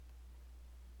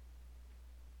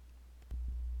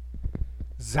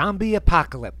Zombie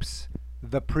Apocalypse,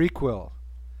 the prequel.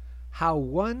 How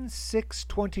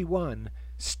 1/6/21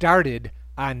 started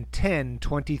on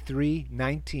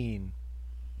 10/23/19.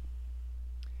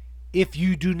 If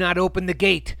you do not open the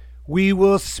gate, we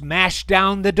will smash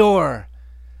down the door.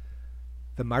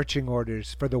 The marching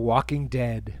orders for the Walking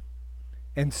Dead.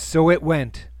 And so it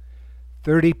went.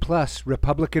 30-plus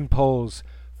Republican polls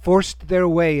forced their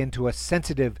way into a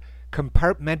sensitive,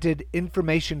 compartmented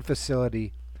information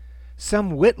facility,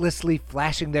 some witlessly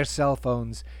flashing their cell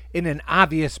phones in an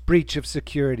obvious breach of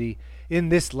security in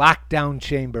this lockdown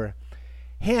chamber,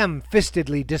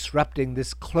 ham-fistedly disrupting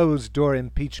this closed-door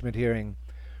impeachment hearing,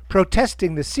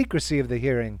 protesting the secrecy of the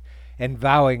hearing, and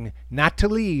vowing not to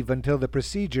leave until the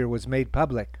procedure was made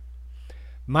public.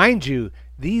 Mind you,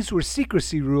 these were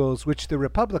secrecy rules which the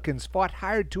Republicans fought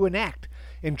hard to enact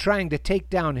in trying to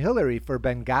take down Hillary for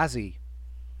Benghazi.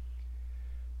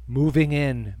 Moving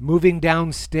in, moving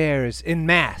downstairs, in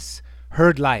mass,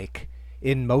 herd-like,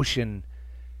 in motion,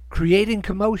 creating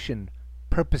commotion,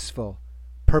 purposeful,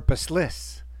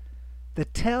 purposeless. The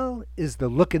tell is the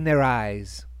look in their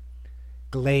eyes.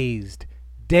 Glazed,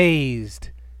 dazed,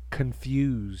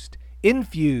 confused,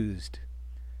 infused.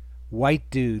 White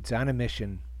dudes on a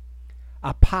mission.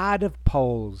 A pod of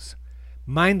Poles,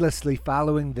 mindlessly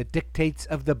following the dictates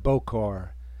of the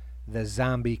Bokor, the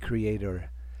zombie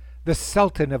creator, the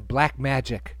sultan of black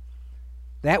magic.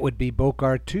 That would be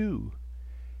Bokar too.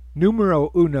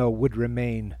 Numero uno would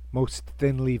remain, most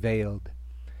thinly veiled.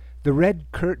 The red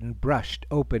curtain brushed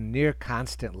open near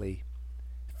constantly.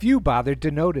 Few bothered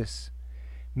to notice.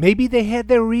 Maybe they had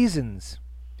their reasons.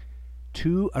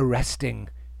 Too arresting,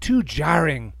 too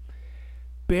jarring.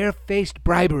 Bare-faced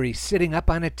bribery sitting up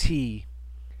on a tee.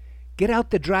 Get out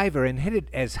the driver and hit it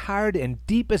as hard and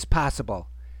deep as possible.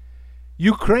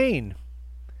 Ukraine.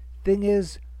 Thing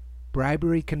is,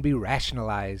 bribery can be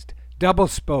rationalized,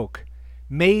 double-spoke,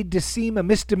 made to seem a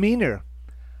misdemeanor.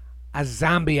 A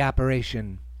zombie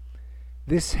operation.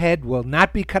 This head will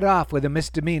not be cut off with a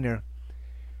misdemeanor.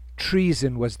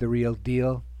 Treason was the real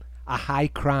deal, a high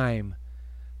crime.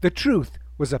 The truth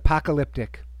was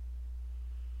apocalyptic.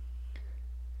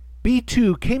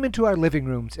 B2 came into our living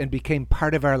rooms and became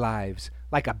part of our lives,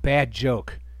 like a bad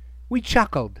joke. We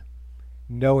chuckled,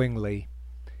 knowingly.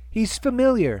 He's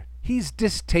familiar, he's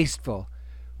distasteful,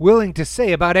 willing to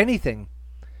say about anything.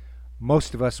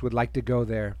 Most of us would like to go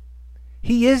there.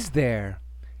 He is there.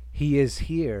 He is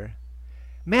here.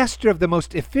 Master of the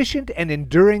most efficient and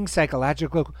enduring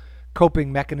psychological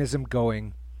coping mechanism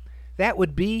going. That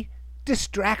would be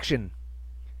distraction.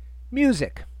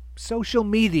 Music, social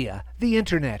media, the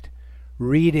internet,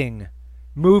 reading,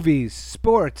 movies,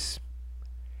 sports.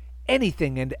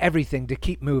 Anything and everything to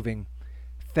keep moving.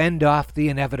 Fend off the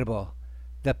inevitable,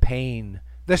 the pain,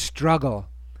 the struggle,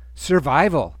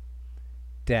 survival,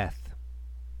 death.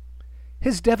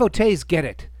 His devotees get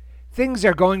it. Things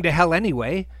are going to hell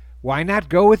anyway. Why not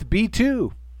go with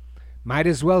B2? Might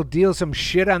as well deal some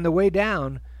shit on the way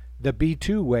down, the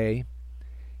B2 way.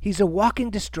 He's a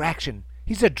walking distraction.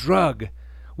 He's a drug.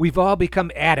 We've all become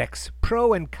addicts,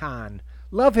 pro and con.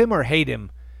 Love him or hate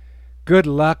him. Good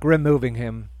luck removing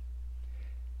him.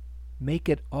 Make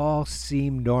it all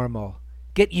seem normal.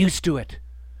 Get used to it.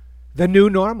 The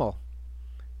new normal.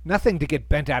 Nothing to get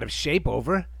bent out of shape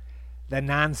over. The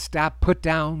non-stop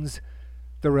put-downs,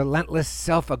 the relentless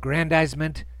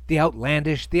self-aggrandizement, the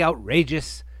outlandish, the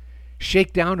outrageous.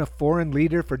 Shake down a foreign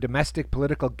leader for domestic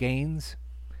political gains.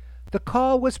 The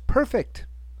call was perfect.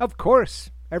 Of course,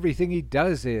 everything he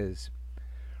does is.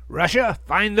 Russia,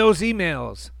 find those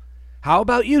emails. How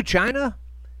about you, China?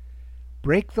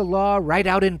 Break the law right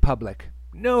out in public.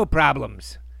 No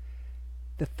problems.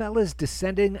 The fellas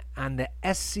descending on the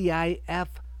SCIF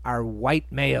are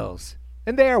white males,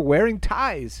 and they are wearing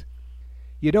ties.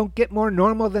 You don't get more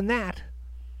normal than that.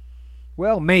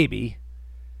 Well, maybe.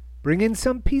 Bring in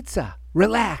some pizza.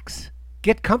 Relax.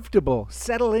 Get comfortable.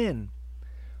 Settle in.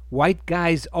 White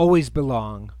guys always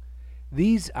belong.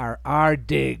 These are our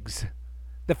digs.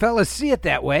 The fellas see it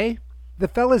that way. The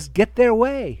fellas get their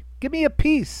way. Give me a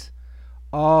piece.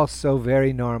 All so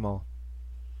very normal.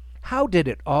 How did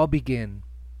it all begin?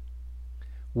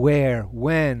 Where,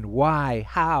 when, why,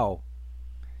 how?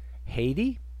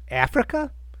 Haiti?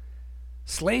 Africa?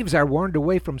 Slaves are warned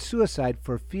away from suicide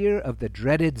for fear of the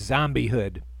dreaded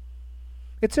zombiehood.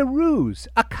 It's a ruse,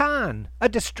 a con, a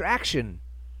distraction.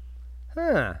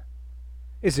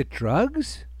 Is it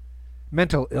drugs?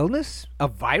 Mental illness? A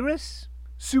virus?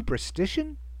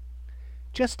 Superstition?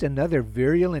 Just another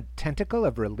virulent tentacle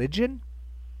of religion?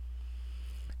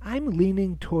 I'm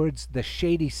leaning towards the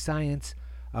shady science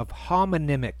of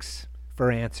homonymics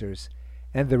for answers,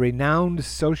 and the renowned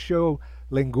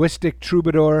linguistic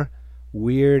troubadour,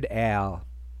 Weird Al.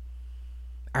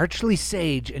 Archly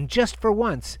sage and just for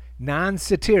once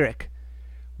non-satiric,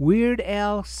 Weird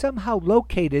Al somehow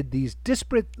located these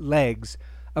disparate legs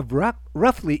of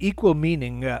roughly equal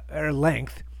meaning or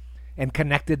length and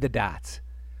connected the dots.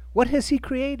 What has he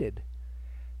created?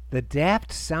 The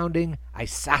daft-sounding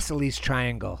isosceles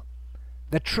triangle,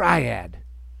 the triad.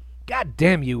 God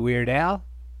damn you, Weird Al.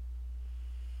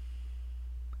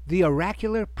 The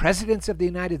oracular presidents of the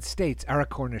United States are a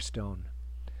cornerstone.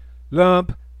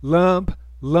 Lump, lump,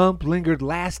 lump lingered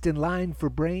last in line for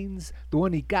brains. The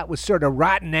one he got was sort of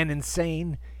rotten and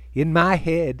insane. In my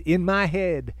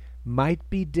head, might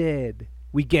be dead.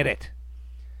 We get it.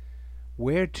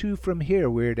 Where to from here,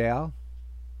 Weird Al?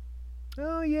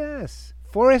 Oh, yes.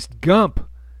 Forrest Gump.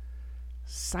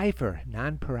 Cipher,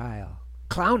 nonpareil.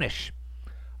 Clownish.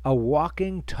 A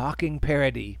walking, talking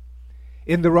parody.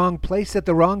 In the wrong place at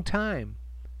the wrong time.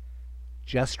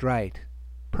 Just right.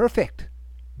 Perfect.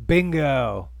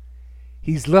 Bingo.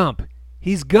 He's Lump.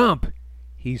 He's Gump.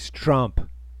 He's Trump.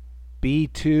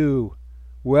 B2.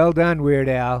 Well done, Weird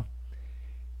Al.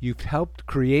 You've helped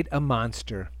create a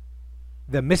monster.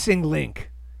 The missing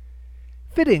link.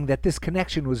 Fitting that this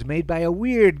connection was made by a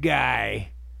weird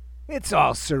guy. It's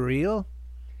all surreal.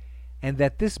 And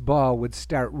that this ball would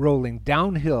start rolling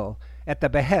downhill at the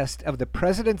behest of the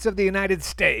presidents of the United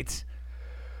States.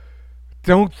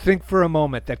 Don't think for a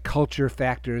moment that culture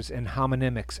factors and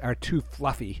homonymics are too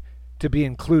fluffy to be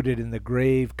included in the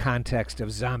grave context of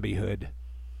zombiehood.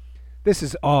 This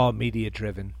is all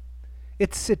media-driven.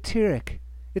 It's satiric.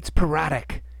 It's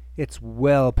parodic. It's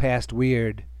well past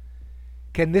weird.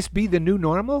 Can this be the new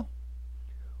normal?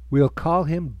 We'll call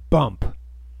him Bump.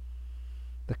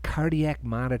 The cardiac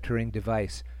monitoring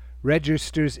device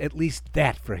registers at least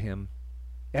that for him.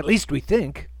 At least we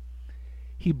think.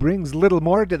 He brings little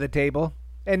more to the table,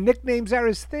 and nicknames are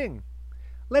his thing.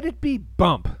 Let it be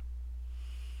Bump.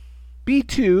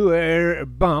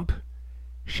 B2, Bump,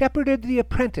 shepherded the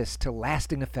apprentice to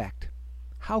lasting effect.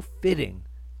 How fitting.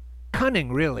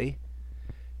 Cunning, really.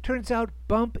 Turns out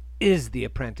Bump is the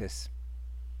apprentice.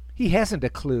 He hasn't a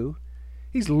clue.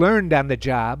 He's learned on the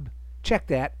job. Check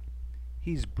that.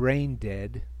 He's brain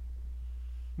dead.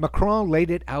 Macron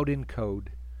laid it out in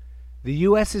code. The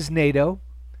U.S. is NATO.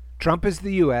 Trump is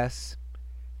the U.S.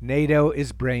 NATO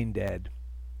is brain dead.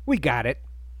 We got it.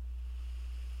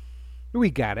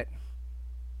 We got it.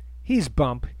 He's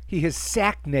Bump. He has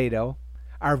sacked NATO.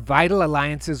 Our vital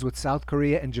alliances with South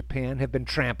Korea and Japan have been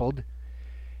trampled.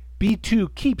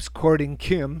 B2 keeps courting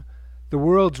Kim, the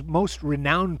world's most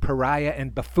renowned pariah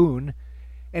and buffoon,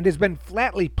 and has been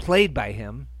flatly played by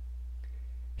him.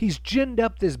 He's ginned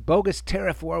up this bogus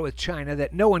tariff war with China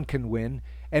that no one can win,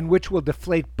 and which will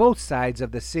deflate both sides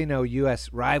of the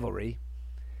Sino-U.S. rivalry.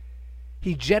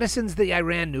 He jettisons the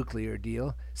Iran nuclear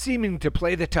deal, seeming to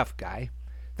play the tough guy,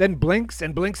 then blinks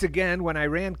and blinks again when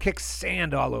Iran kicks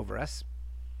sand all over us.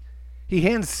 He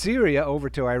hands Syria over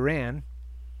to Iran.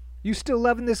 You still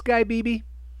loving this guy, Bibi?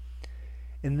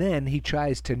 And then he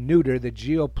tries to neuter the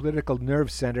geopolitical nerve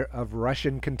center of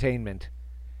Russian containment,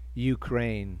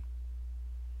 Ukraine.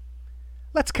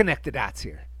 Let's connect the dots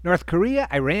here. North Korea,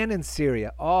 Iran, and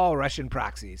Syria, all Russian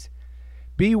proxies.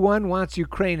 B1 wants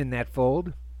Ukraine in that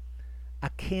fold. A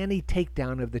canny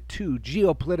takedown of the two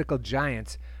geopolitical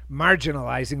giants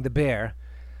marginalizing the bear.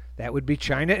 That would be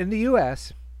China and the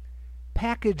U.S.,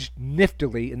 packaged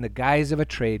niftily in the guise of a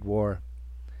trade war.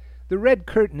 The red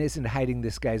curtain isn't hiding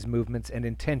this guy's movements and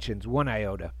intentions one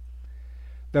iota.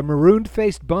 The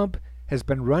maroon-faced Bump has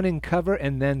been running cover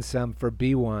and then some for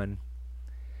B1.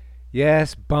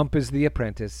 Yes, Bump is the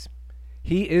apprentice.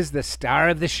 He is the star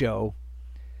of the show.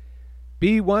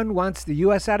 B1 wants the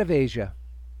U.S. out of Asia.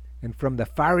 And from the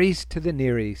Far East to the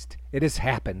Near East, it has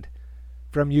happened.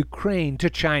 From Ukraine to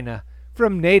China,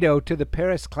 from NATO to the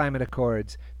Paris Climate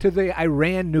Accords, to the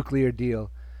Iran nuclear deal,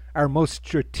 our most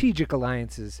strategic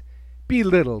alliances,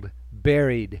 belittled,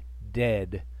 buried,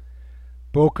 dead.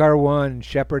 Bokar 1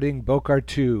 shepherding Bokar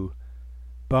 2.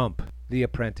 Bump, the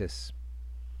apprentice.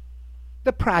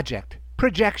 The project,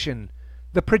 projection,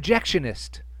 the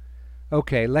projectionist.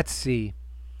 Okay, let's see.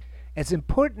 As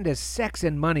important as sex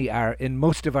and money are in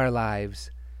most of our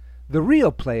lives, the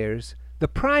real players, the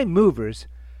prime movers,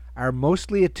 are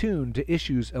mostly attuned to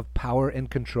issues of power and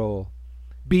control.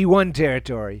 B1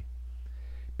 territory.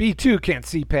 B2 can't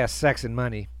see past sex and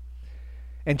money.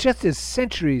 And just as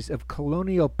centuries of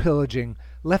colonial pillaging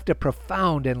left a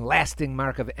profound and lasting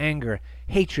mark of anger,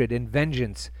 hatred, and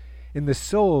vengeance in the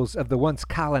souls of the once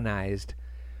colonized,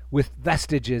 with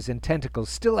vestiges and tentacles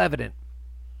still evident,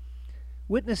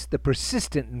 witness the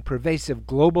persistent and pervasive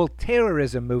global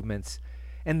terrorism movements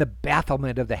and the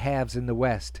bafflement of the haves in the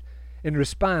West in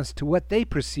response to what they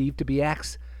perceive to be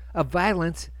acts of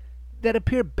violence that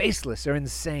appear baseless or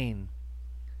insane.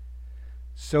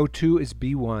 So too is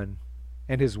B1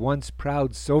 and his once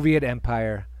proud Soviet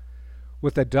empire,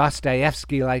 with a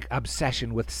Dostoevsky-like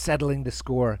obsession with settling the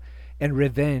score and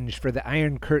revenge for the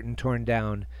Iron Curtain torn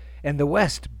down, and the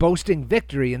West boasting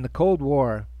victory in the Cold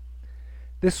War.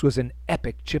 This was an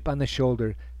epic chip on the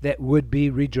shoulder that would be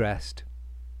redressed.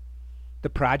 The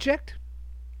project?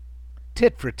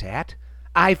 Tit for tat,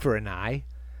 eye for an eye,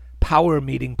 power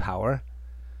meeting power.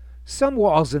 Some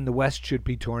walls in the West should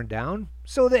be torn down,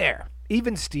 so there,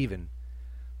 even Steven.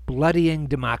 Bloodying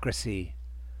democracy.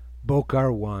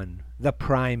 Bokar won, the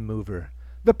prime mover,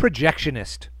 the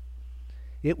projectionist.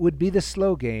 It would be the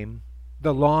slow game,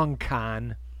 the long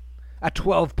con, a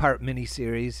 12-part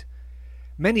miniseries.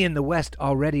 Many in the West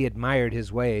already admired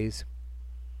his ways.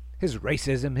 His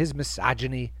racism, his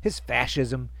misogyny, his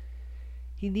fascism.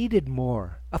 He needed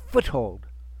more, a foothold,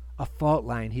 a fault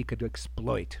line he could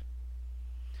exploit.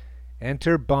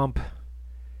 Enter Bump,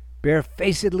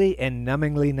 barefacedly and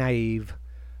numbingly naive,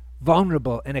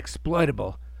 vulnerable and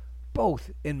exploitable,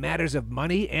 both in matters of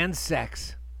money and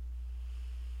sex.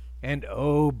 And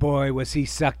oh boy, was he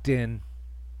sucked in.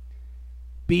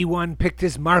 B1 picked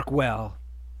his mark well.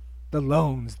 The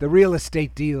loans, the real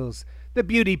estate deals, the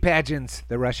beauty pageants,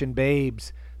 the Russian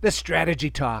babes, the strategy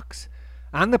talks,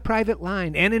 on the private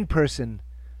line and in person,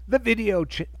 the video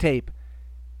tape,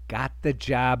 got the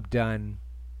job done.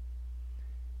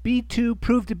 B2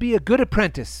 proved to be a good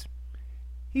apprentice.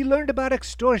 He learned about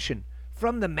extortion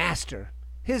from the master,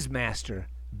 his master,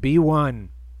 B1.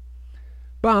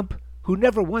 Bump, who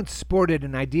never once sported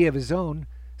an idea of his own,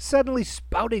 suddenly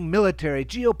spouting military,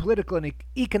 geopolitical, and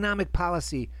economic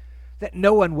policy that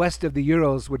no one west of the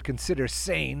Urals would consider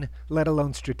sane, let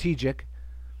alone strategic.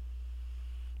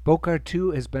 Bokar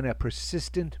too has been a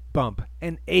persistent Bump,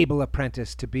 an able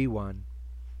apprentice to B1.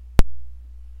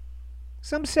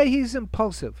 Some say he's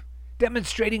impulsive,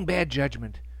 demonstrating bad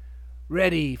judgment.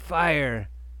 Ready, fire,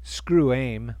 screw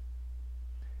aim.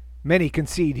 Many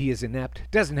concede he is inept,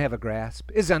 doesn't have a grasp,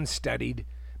 is unstudied,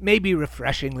 maybe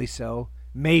refreshingly so,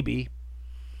 maybe.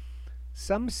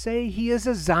 Some say he is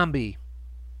a zombie.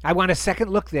 I want a second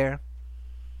look there.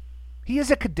 He is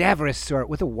a cadaverous sort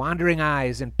with wandering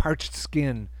eyes and parched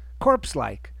skin,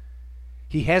 corpse-like.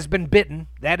 He has been bitten,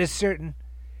 that is certain,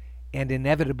 and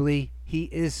inevitably he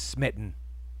is smitten.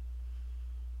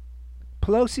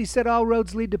 Pelosi said all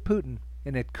roads lead to Putin,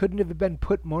 and it couldn't have been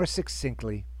put more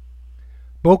succinctly.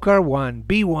 Bokar won,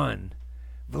 B1,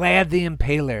 Vlad the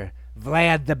Impaler,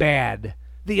 Vlad the Bad,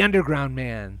 the Underground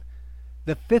Man,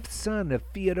 the fifth son of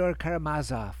Fyodor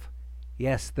Karamazov.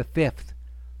 Yes, the fifth,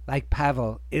 like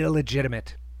Pavel,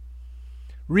 illegitimate.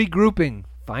 Regrouping,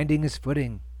 finding his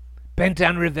footing, bent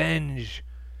on revenge,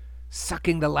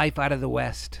 sucking the life out of the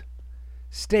West,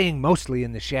 staying mostly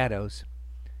in the shadows,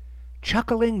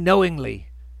 chuckling knowingly,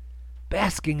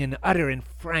 basking in utter and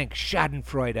frank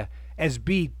schadenfreude as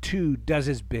B2 does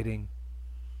his bidding.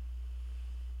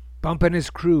 Bump and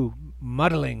his crew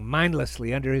muddling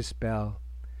mindlessly under his spell.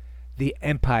 The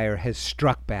Empire has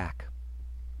struck back.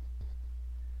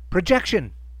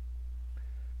 Projection.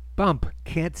 Bump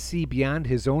can't see beyond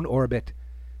his own orbit,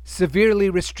 severely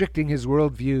restricting his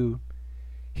worldview.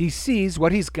 He sees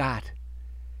what he's got.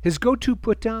 His go-to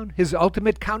put-down, his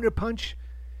ultimate counterpunch,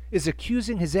 is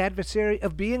accusing his adversary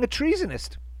of being a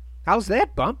treasonist. How's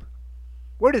that, Bump?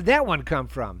 Where did that one come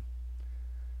from?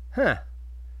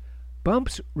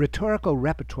 Bump's rhetorical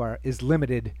repertoire is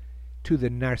limited to the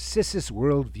Narcissus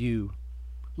worldview.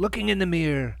 Looking in the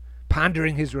mirror,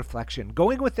 pondering his reflection,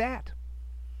 going with that.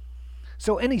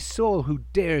 So any soul who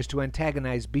dares to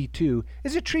antagonize B2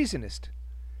 is a treasonist.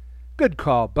 Good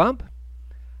call, Bump.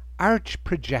 Arch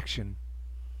projection.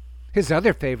 His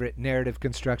other favorite narrative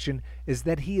construction is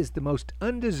that he is the most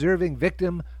undeserving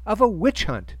victim of a witch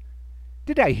hunt.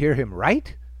 Did I hear him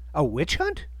right? A witch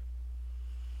hunt?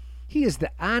 He is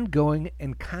the ongoing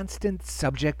and constant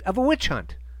subject of a witch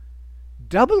hunt.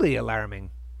 Doubly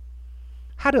alarming.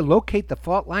 How to locate the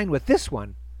fault line with this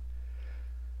one?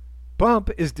 Bump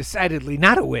is decidedly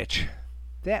not a witch.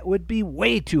 That would be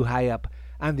way too high up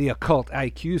on the occult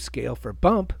IQ scale for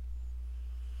Bump.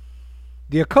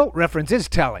 The occult reference is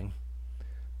telling.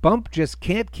 Bump just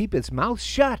can't keep his mouth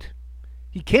shut.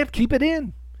 He can't keep it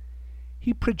in.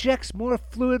 He projects more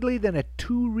fluidly than a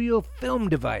two-reel film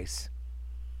device.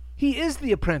 He is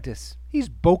the apprentice. He's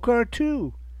Bokar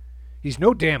too. He's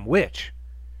no damn witch.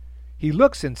 He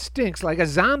looks and stinks like a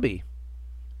zombie.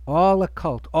 All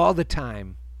occult, all the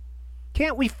time.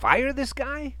 Can't we fire this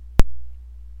guy?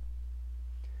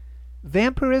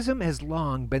 Vampirism has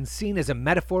long been seen as a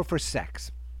metaphor for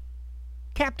sex.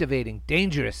 Captivating,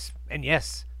 dangerous, and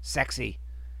yes, sexy.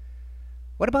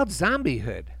 What about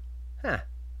zombiehood?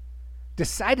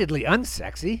 Decidedly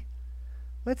unsexy.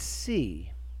 Let's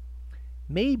see.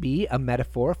 Maybe a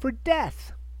metaphor for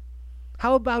death.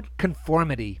 How about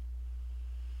conformity?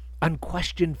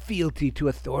 Unquestioned fealty to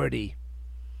authority.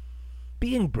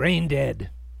 Being brain dead.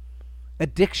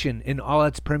 Addiction in all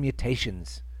its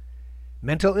permutations.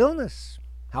 Mental illness.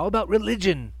 How about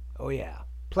religion? Oh yeah,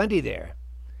 plenty there.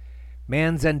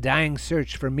 Man's undying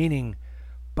search for meaning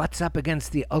butts up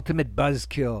against the ultimate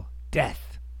buzzkill,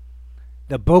 death.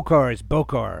 The Bokor's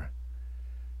Bokor.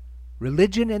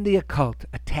 Religion and the occult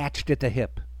attached at the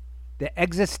hip. The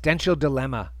existential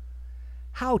dilemma.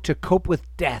 How to cope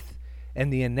with death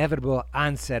and the inevitable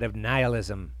onset of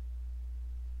nihilism.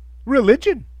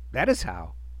 Religion, that is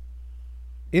how.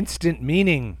 Instant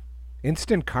meaning,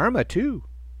 instant karma too.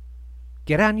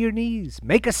 Get on your knees,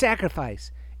 make a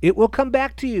sacrifice. It will come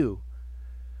back to you.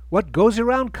 What goes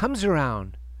around comes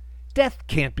around. Death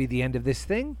can't be the end of this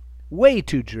thing. Way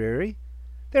too dreary.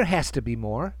 There has to be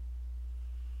more.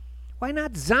 Why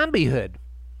not zombiehood?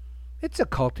 It's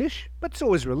occultish, but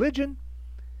so is religion.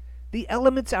 The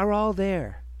elements are all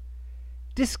there.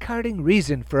 Discarding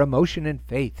reason for emotion and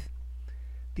faith.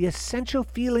 The essential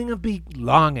feeling of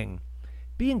belonging,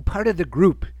 being part of the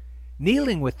group,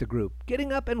 kneeling with the group,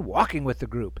 getting up and walking with the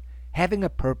group, having a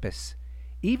purpose,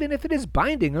 even if it is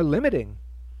binding or limiting.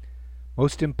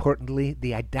 Most importantly,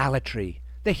 the idolatry,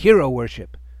 the hero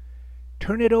worship.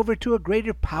 Turn it over to a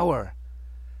greater power.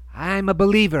 I'm a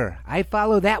believer. I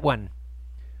follow that one.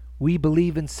 We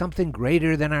believe in something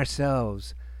greater than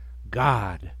ourselves,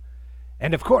 God.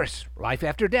 And of course, life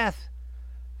after death,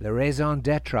 the raison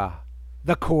d'etre,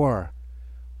 the core.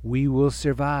 We will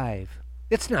survive.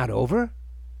 It's not over.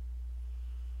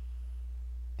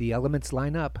 The elements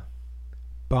line up.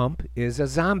 Bump is a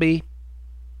zombie.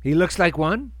 He looks like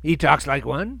one. He talks like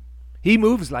one. He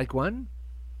moves like one.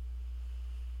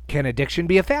 Can addiction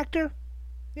be a factor?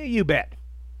 Yeah, you bet.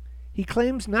 He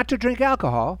claims not to drink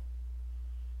alcohol.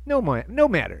 No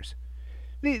matters.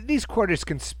 These quarters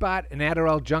can spot an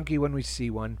Adderall junkie when we see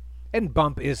one, and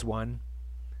Bump is one.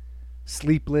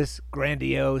 Sleepless,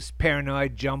 grandiose,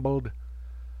 paranoid, jumbled.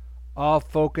 All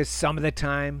focused some of the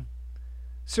time.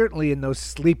 Certainly in those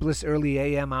sleepless early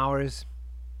AM hours.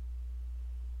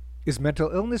 Is mental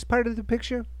illness part of the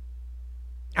picture?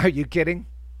 Are you kidding?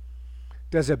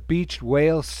 Does a beached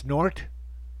whale snort?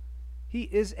 He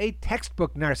is a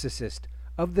textbook narcissist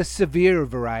of the severe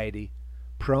variety,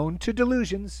 prone to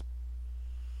delusions.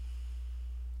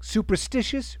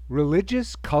 Superstitious,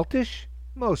 religious, cultish,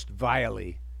 most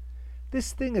vilely.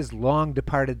 This thing has long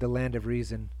departed the land of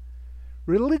reason.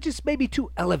 Religious may be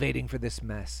too elevating for this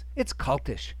mess. It's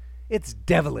cultish. It's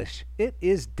devilish. It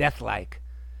is deathlike.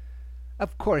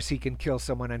 Of course he can kill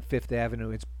someone on Fifth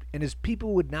Avenue, and his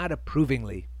people would nod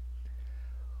approvingly.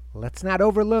 Let's not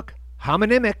overlook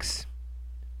homonymics.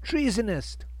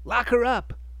 Treasonist, lock her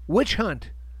up, witch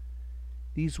hunt.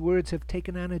 These words have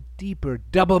taken on a deeper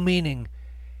double meaning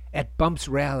at Bump's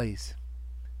rallies.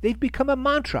 They've become a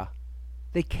mantra.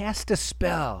 They cast a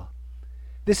spell.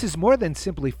 This is more than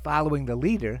simply following the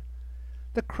leader.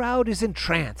 The crowd is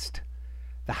entranced.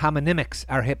 The homonymics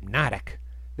are hypnotic.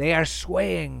 They are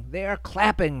swaying. They are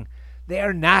clapping. They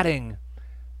are nodding,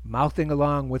 mouthing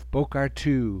along with Bokar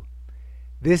 2.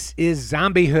 This is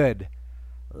zombiehood.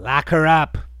 Lock her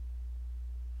up.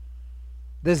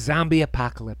 The zombie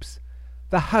apocalypse.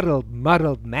 The huddled,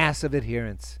 muddled mass of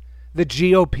adherents. The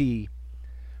GOP.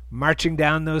 Marching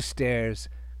down those stairs,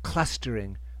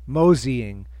 clustering,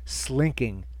 moseying,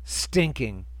 slinking,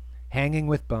 stinking, hanging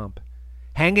with Bump,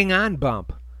 hanging on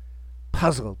Bump,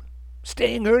 puzzled,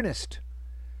 staying earnest.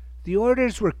 The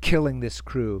orders were killing this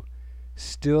crew.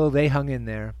 Still they hung in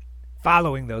there,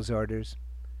 following those orders.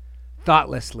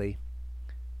 Thoughtlessly,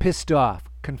 pissed off,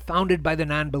 confounded by the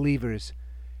non-believers,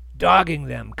 dogging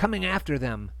them, coming after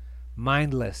them,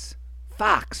 mindless,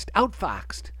 foxed,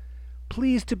 outfoxed,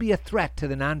 pleased to be a threat to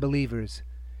the non-believers,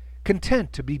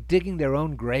 content to be digging their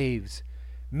own graves,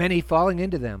 many falling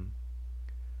into them.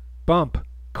 Bump,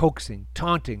 coaxing,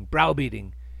 taunting,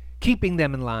 browbeating, keeping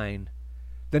them in line,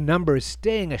 the numbers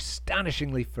staying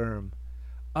astonishingly firm,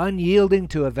 unyielding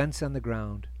to events on the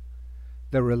ground.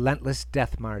 The relentless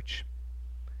death march.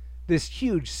 This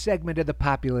huge segment of the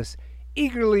populace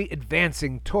eagerly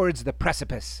advancing towards the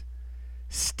precipice.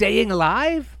 Staying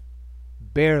alive?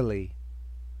 Barely.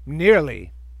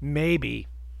 Nearly. Maybe.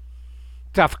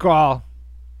 Tough call.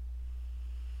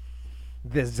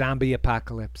 The zombie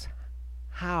apocalypse.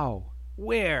 How?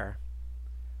 Where?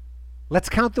 Let's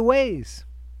count the ways.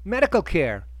 Medical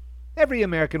care. Every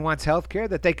American wants health care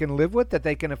that they can live with, that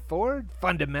they can afford,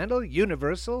 fundamental,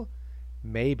 universal.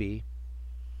 Maybe.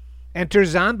 Enter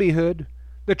zombiehood,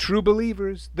 the true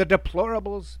believers, the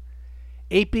deplorables,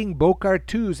 aping Bokar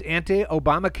 2's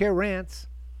anti-Obamacare rants.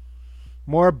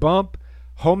 More bump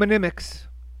homonymics,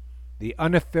 the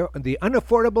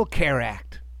Unaffordable Care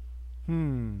Act.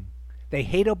 They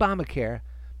hate Obamacare,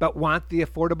 but want the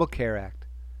Affordable Care Act.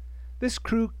 This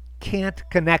crew can't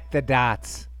connect the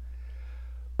dots.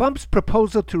 Bump's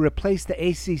proposal to replace the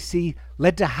ACC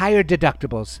led to higher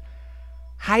deductibles,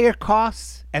 higher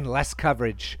costs, and less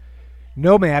coverage.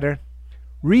 No matter.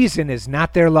 Reason is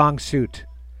not their long suit.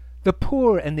 The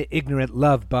poor and the ignorant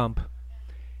love Bump.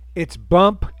 It's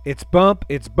Bump, it's Bump,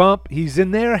 it's Bump. He's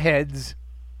in their heads.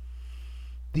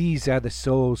 These are the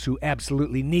souls who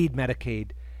absolutely need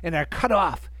Medicaid and are cut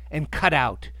off and cut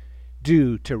out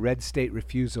due to red state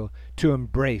refusal to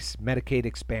embrace Medicaid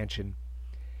expansion.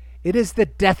 It is the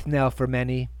death knell for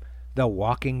many, the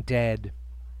walking dead.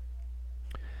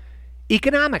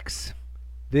 Economics.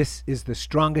 This is the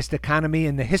strongest economy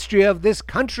in the history of this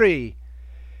country.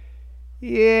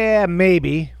 Yeah,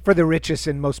 maybe, for the richest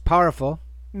and most powerful.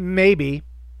 Maybe.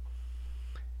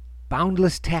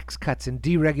 Boundless tax cuts and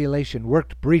deregulation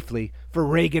worked briefly for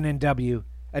Reagan and W.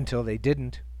 until they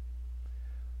didn't.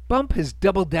 Bump has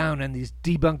doubled down on these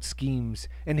debunked schemes,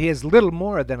 and he has little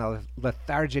more than a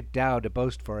lethargic Dow to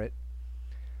boast for it.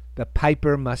 The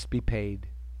piper must be paid.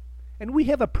 And we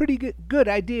have a pretty good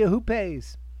idea who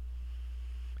pays.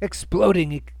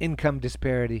 Exploding income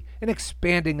disparity, an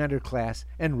expanding underclass,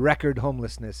 and record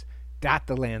homelessness dot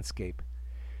the landscape.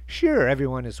 Sure,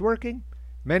 everyone is working.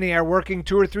 Many are working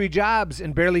 2 or 3 jobs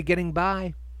and barely getting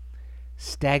by.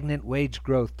 Stagnant wage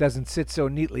growth doesn't sit so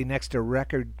neatly next to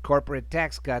record corporate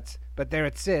tax cuts, but there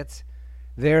it sits.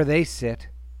 There they sit.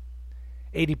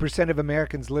 80% of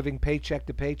Americans living paycheck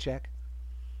to paycheck.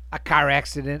 A car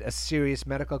accident, a serious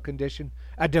medical condition,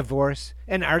 a divorce,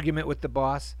 an argument with the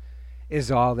boss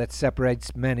is all that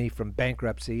separates many from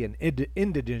bankruptcy and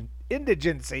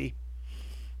indigency.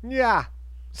 Yeah,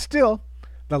 still,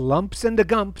 the lumps and the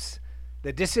gumps,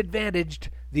 the disadvantaged,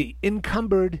 the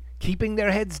encumbered, keeping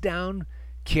their heads down,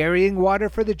 carrying water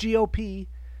for the GOP,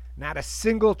 not a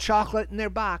single chocolate in their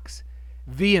box,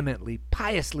 vehemently,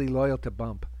 piously loyal to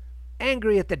Bump,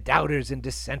 angry at the doubters and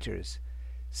dissenters,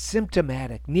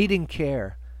 symptomatic, needing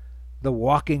care, the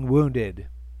walking wounded,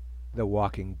 the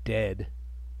walking dead.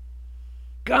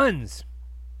 Guns!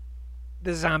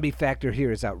 The zombie factor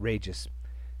here is outrageous.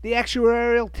 The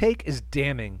actuarial take is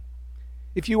damning.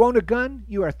 If you own a gun,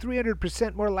 you are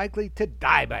 300% more likely to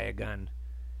die by a gun.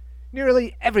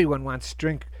 Nearly everyone wants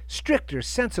stricter,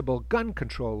 sensible gun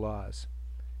control laws.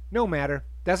 No matter,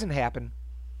 doesn't happen.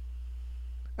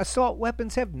 Assault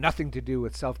weapons have nothing to do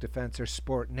with self-defense or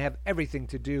sport and have everything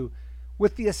to do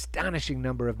with the astonishing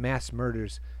number of mass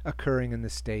murders occurring in the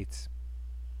states.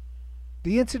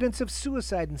 The incidence of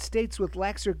suicide in states with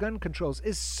laxer gun controls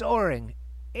is soaring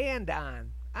and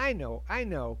on. I know.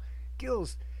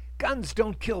 Guns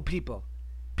don't kill people.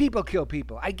 People kill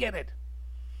people. I get it.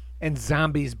 And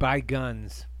zombies buy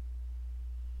guns.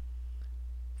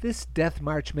 This death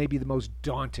march may be the most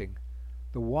daunting.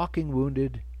 The walking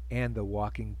wounded and the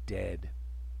walking dead.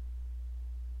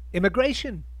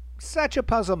 Immigration. Such a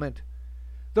puzzlement.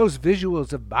 Those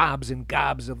visuals of bobs and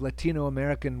gobs of Latino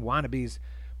American wannabes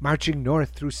marching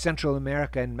north through Central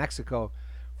America and Mexico,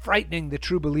 frightening the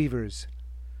true believers.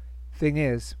 Thing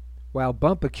is, while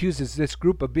Bump accuses this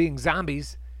group of being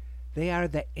zombies, they are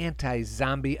the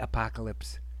anti-zombie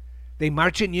apocalypse. They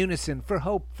march in unison for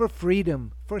hope, for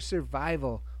freedom, for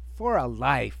survival, for a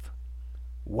life.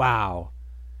 Wow.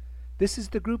 This is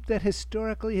the group that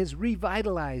historically has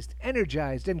revitalized,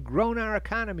 energized, and grown our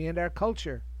economy and our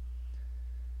culture.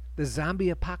 The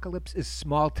zombie apocalypse is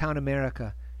small-town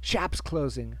America. Shops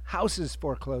closing, houses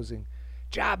foreclosing,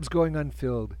 jobs going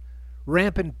unfilled,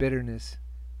 rampant bitterness,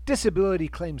 disability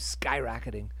claims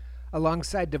skyrocketing,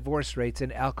 alongside divorce rates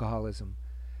and alcoholism,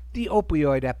 the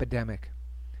opioid epidemic,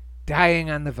 dying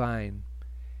on the vine,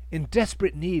 in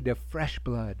desperate need of fresh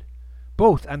blood,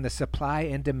 both on the supply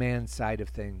and demand side of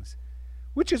things,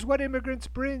 which is what immigrants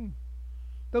bring.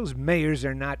 Those mayors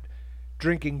are not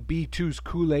drinking B2's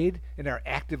Kool-Aid and are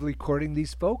actively courting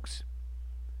these folks.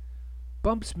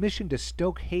 Bump's mission to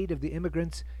stoke hate of the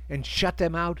immigrants and shut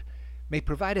them out may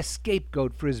provide a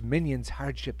scapegoat for his minions'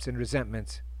 hardships and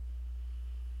resentments.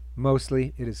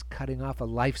 Mostly, it is cutting off a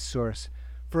life source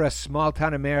for a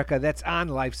small-town America that's on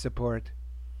life support.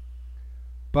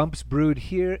 Bump's brood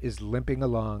here is limping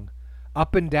along,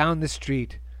 up and down the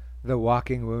street, the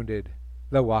walking wounded,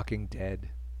 the walking dead.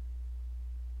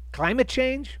 Climate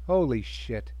change? Holy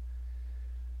shit.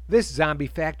 This zombie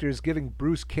factor is giving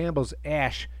Bruce Campbell's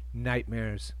Ash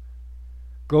nightmares.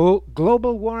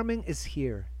 Global warming is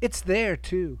here. It's there,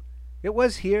 too. It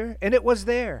was here, and it was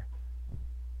there.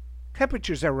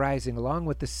 Temperatures are rising along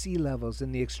with the sea levels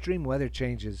and the extreme weather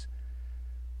changes.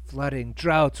 Flooding,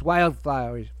 droughts,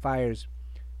 wildfires,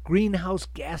 greenhouse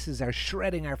gases are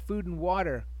shredding our food and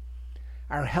water,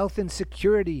 our health and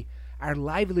security, our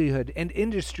livelihood and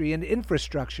industry and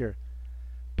infrastructure.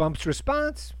 Bump's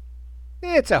response?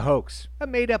 It's a hoax, a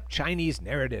made-up Chinese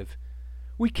narrative.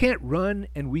 We can't run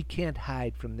and we can't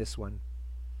hide from this one.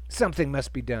 Something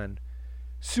must be done,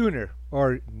 sooner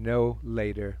or no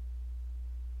later.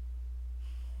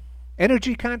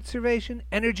 Energy conservation,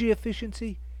 energy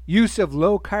efficiency, use of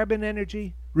low-carbon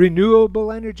energy,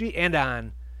 renewable energy, and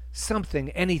on. Something,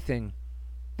 anything.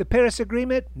 The Paris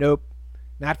Agreement? Nope.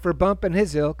 Not for Bump and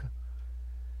his ilk.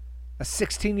 A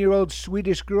 16-year-old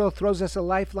Swedish girl throws us a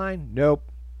lifeline? Nope.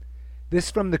 This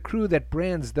from the crew that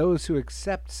brands those who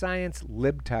accept science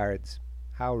libtards.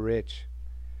 How rich.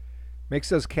 Makes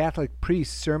those Catholic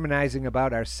priests sermonizing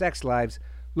about our sex lives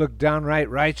look downright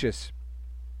righteous.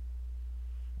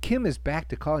 Kim is back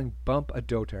to calling Bump a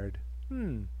dotard.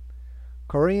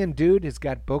 Korean dude has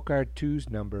got Bokar 2's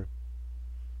number.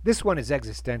 This one is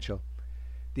existential.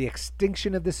 The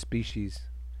extinction of the species.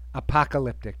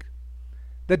 Apocalyptic.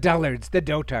 The dullards, the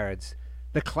dotards,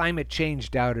 the climate change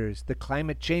doubters, the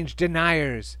climate change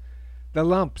deniers, the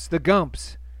lumps, the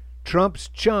gumps, Trump's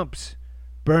chumps,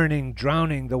 burning,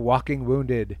 drowning the walking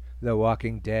wounded, the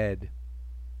walking dead.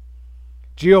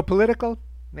 Geopolitical?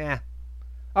 Nah.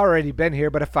 Already been here,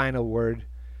 but a final word.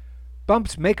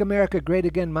 Bump's Make America Great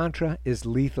Again mantra is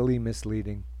lethally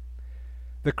misleading.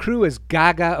 The crew is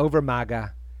gaga over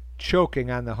MAGA,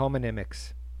 choking on the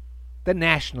homonymics. The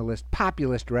nationalist,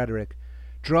 populist rhetoric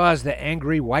draws the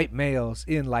angry white males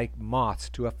in like moths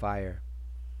to a fire.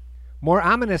 More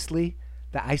ominously,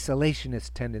 the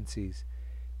isolationist tendencies,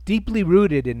 deeply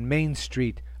rooted in Main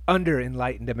Street,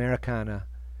 under-enlightened Americana,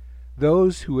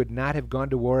 those who would not have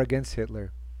gone to war against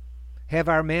Hitler, have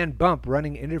our man Bump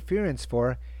running interference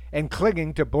for and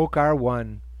clinging to Bokar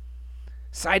 1,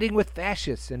 siding with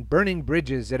fascists and burning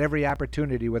bridges at every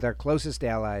opportunity with our closest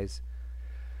allies.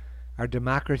 Our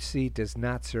democracy does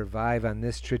not survive on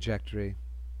this trajectory.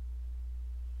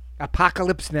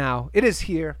 Apocalypse now. It is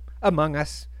here, among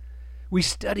us. We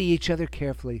study each other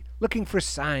carefully, looking for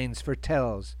signs, for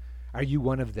tells. Are you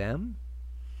one of them?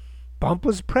 Bump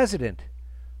was president.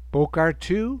 Bokar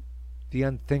 2, the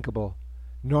unthinkable,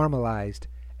 normalized,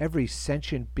 every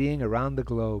sentient being around the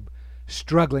globe,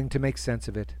 struggling to make sense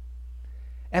of it.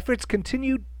 Efforts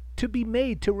continued to be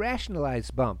made to rationalize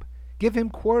Bump, give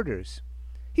him quarters.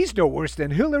 He's no worse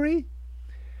than Hillary.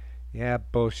 Yeah,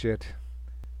 bullshit.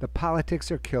 The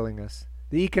politics are killing us.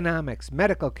 The economics,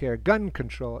 medical care, gun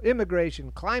control,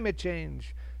 immigration, climate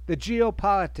change, the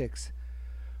geopolitics.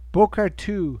 Bokar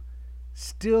 2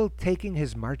 still taking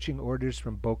his marching orders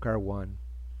from Bokar 1.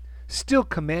 Still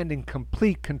commanding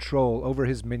complete control over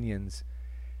his minions.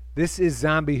 This is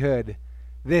zombiehood.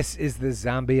 This is the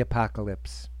zombie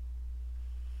apocalypse.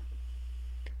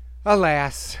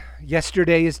 Alas,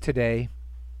 yesterday is today,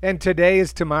 and today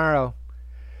is tomorrow.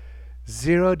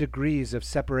 0 degrees of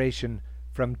separation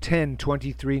from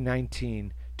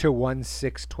 10/23/19 to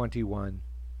 1/6/21.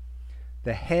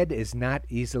 The head is not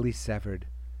easily severed.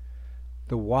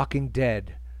 The walking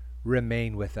dead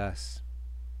remain with us.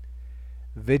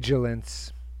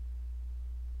 Vigilance.